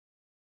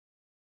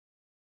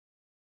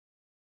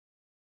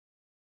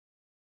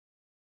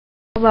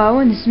Hello,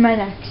 and this is my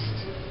next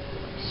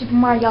Super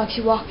Mario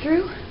Galaxy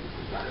walkthrough.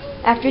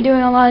 After doing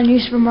a lot of new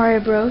Super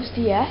Mario Bros.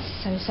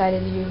 DS, I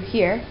decided to do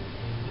here.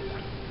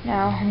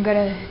 Now, I'm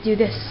gonna do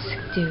this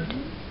dude.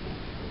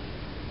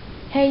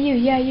 Hey you,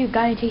 yeah you,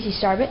 got any tasty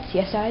Starbits?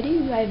 Yes I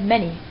do, I have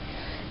many.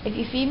 If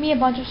you feed me a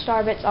bunch of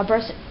Starbits, I'll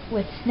burst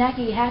with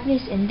snacky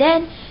happiness and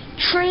then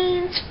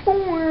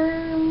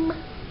transform!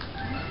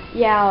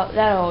 Yeah,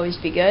 that'll always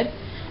be good.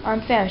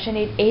 I'm famished, I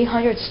need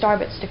 800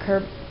 Starbits to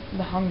curb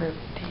the hunger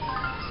pigs.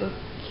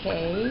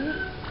 Okay.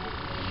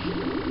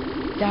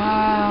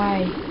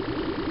 Die.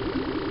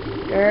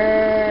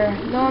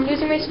 No, I'm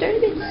losing my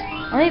Starbits.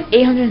 I only have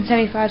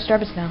 875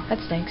 Starbits now. That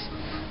stinks.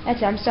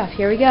 That's dumb stuff.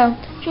 Here we go.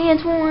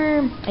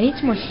 Transform. I need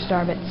some more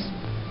Starbits.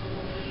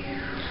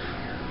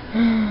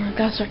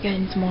 Gotta start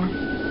getting some more.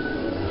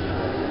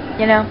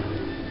 You know,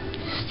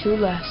 just two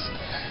less.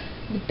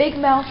 The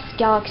Bigmouth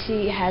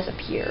Galaxy has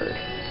appeared.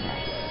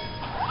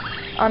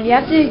 You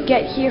have to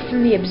get here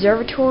from the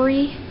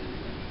observatory,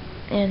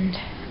 and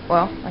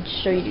well, I'll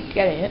just show you to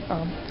get it.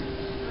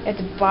 You have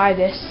to buy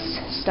this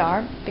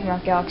star,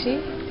 Bigmouth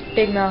Galaxy,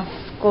 Bigmouth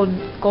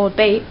gold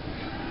bait.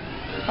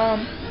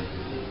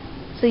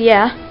 So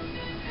yeah,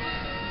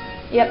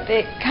 yep,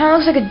 it kind of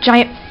looks like a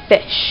giant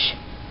fish.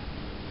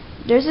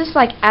 There's this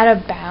like out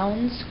of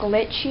bounds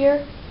glitch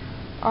here.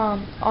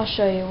 I'll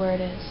show you where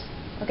it is.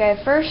 Okay,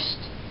 first,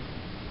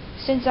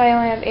 since I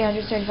only have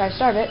 875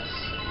 Starbits,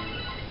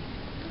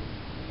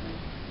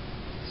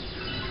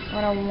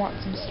 when I want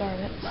some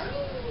Starbits.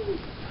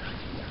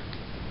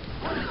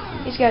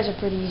 These guys are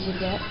pretty easy to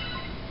get.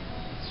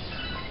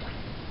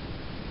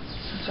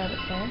 Some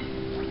Starbits there.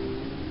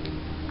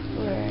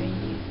 Where are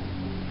you?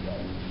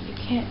 You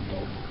can't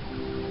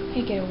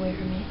get away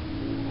from me.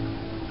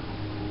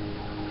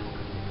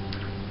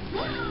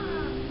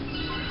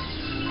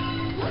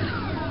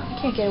 You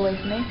can't get away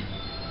from me.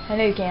 I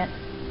know you can't.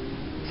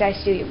 Because I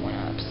steal your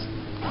 1-ups.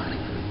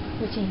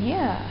 Routine,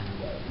 yeah.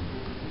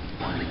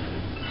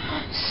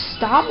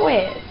 Stop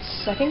it!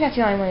 I think that's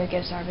the only way to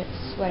get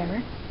Starbits.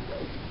 Whatever.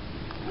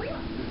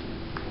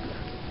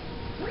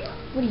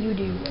 What do you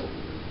do?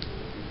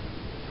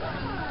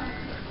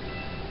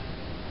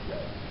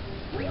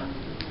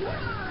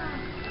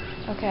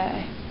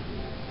 Okay.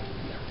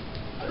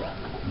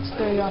 Let's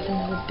throw you off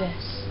into the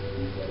abyss.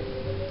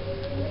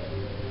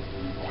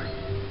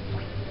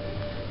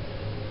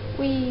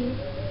 Whee!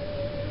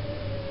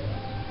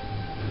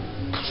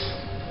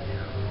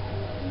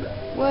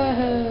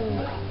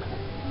 Whoa!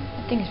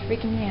 That thing is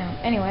freaking me out.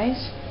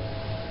 Anyways,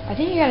 I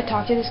think you gotta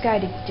talk to this guy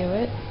to do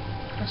it.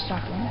 Let's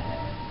talk to him.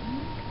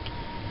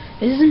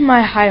 This is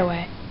my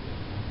hideaway.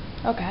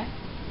 Okay.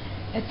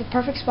 It's the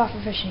perfect spot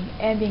for fishing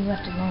and being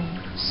left alone.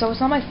 So it's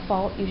not my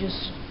fault you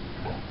just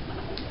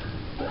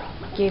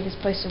gave this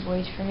place a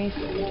void for me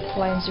to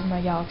play in Super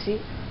Mario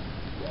Galaxy.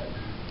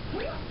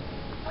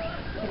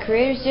 The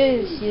creators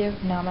did it, you,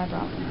 not my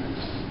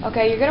problem.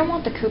 Okay, you're gonna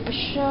want the Koopa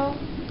shell.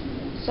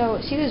 So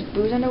see this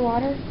booze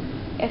underwater?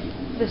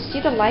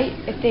 See the light?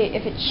 If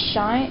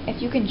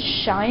you can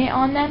shine it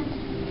on them,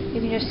 you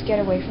can just get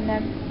away from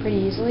them pretty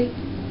easily.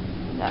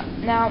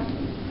 Now,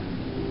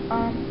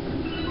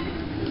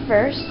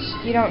 first,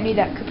 you don't need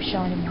that Koopa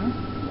shell anymore.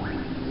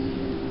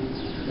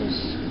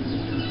 Just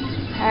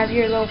have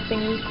your little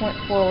thingy point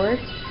forward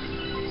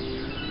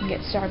and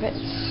get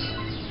Starbits.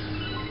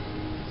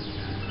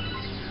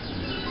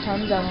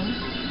 Tons of them.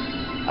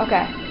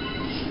 Okay,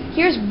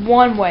 here's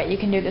one way you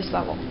can do this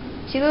level.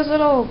 See those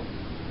little,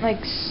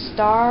 like,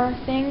 star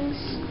things?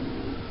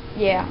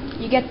 Yeah,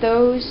 you get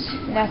those,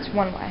 and that's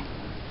one way.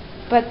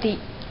 But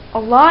a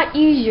lot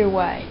easier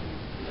way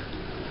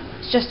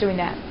is just doing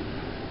that.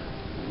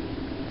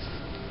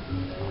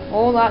 A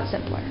whole lot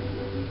simpler.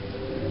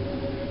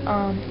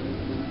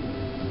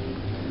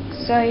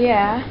 So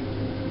yeah,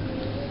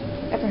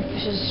 got some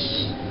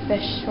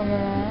fish swimming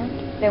around.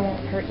 They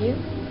won't hurt you.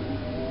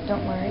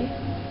 Don't worry.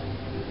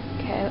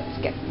 Okay, let's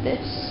get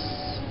this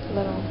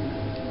little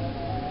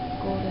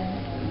golden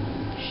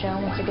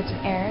shell once it gets some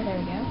air. There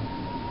we go.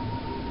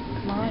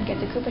 Come on, get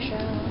the Koopa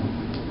shell.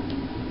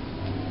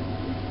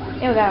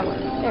 Oh, that one.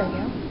 There we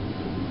go.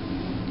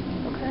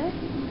 Okay.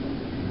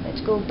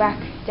 Let's go back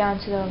down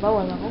to the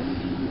lower level.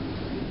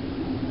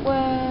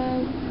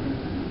 Well,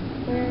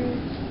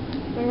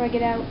 where do I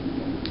get out?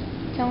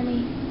 Tell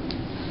me.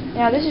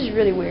 Now, this is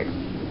really weird.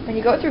 When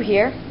you go through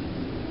here,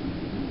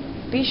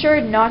 be sure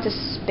not to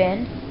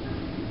spin,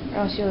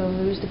 or else you'll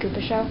lose the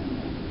Koopa shell.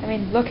 I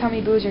mean, look how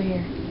many boos are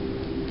here.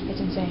 It's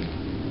insane.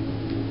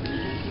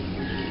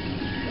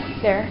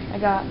 There, I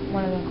got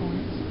one of the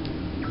coins.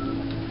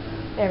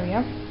 There we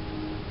go.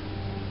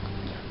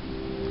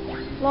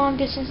 Long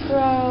distance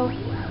throw.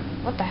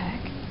 What the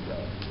heck?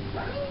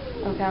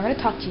 Okay, I'm gonna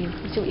talk to you.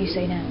 Let's see what you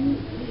say now.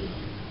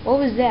 What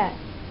was that?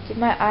 Did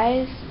my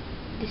eyes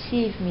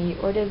deceive me,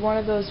 or did one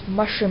of those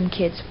mushroom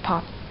kids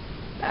pop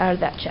out of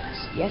that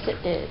chest? Yes,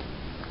 it did.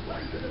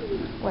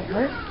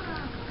 Whatever.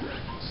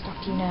 Let's talk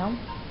to you now.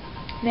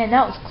 Man,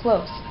 that was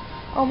close.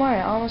 Oh,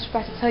 Mario, I almost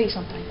forgot to tell you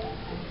something.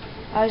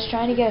 I was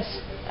trying to get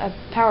a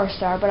power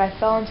star, but I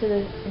fell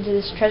into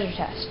this treasure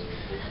chest.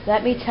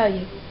 Let me tell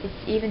you,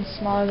 it's even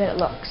smaller than it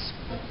looks.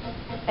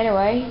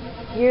 Anyway,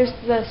 here's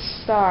the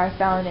star I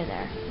found in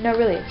there. No,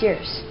 really, it's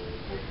yours.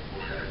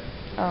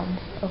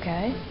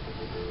 Okay.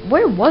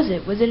 Where was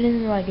it? Was it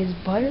in, like, his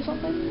butt or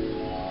something?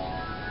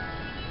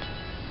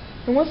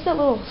 And what's that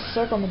little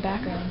circle in the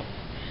background?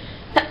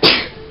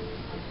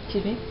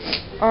 Excuse me.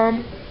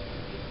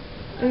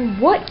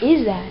 What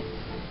is that?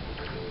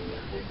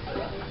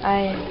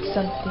 I have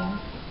something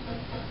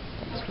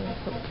that's really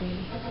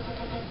hopefully.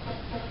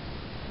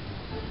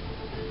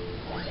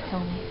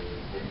 Tell me.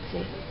 Let's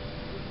see.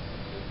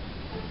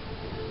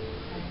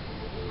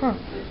 Huh.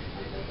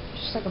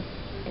 Just like a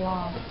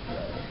blob.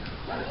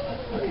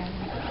 Okay.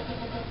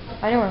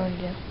 I know what I'm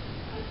gonna do.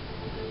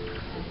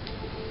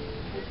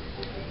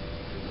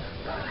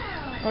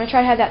 I'm gonna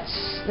try to have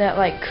that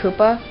like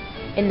Koopa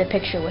in the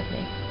picture with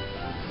me.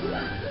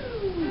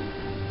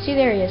 See,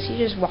 there he is. He's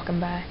just walking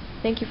by.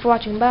 Thank you for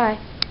watching. Bye.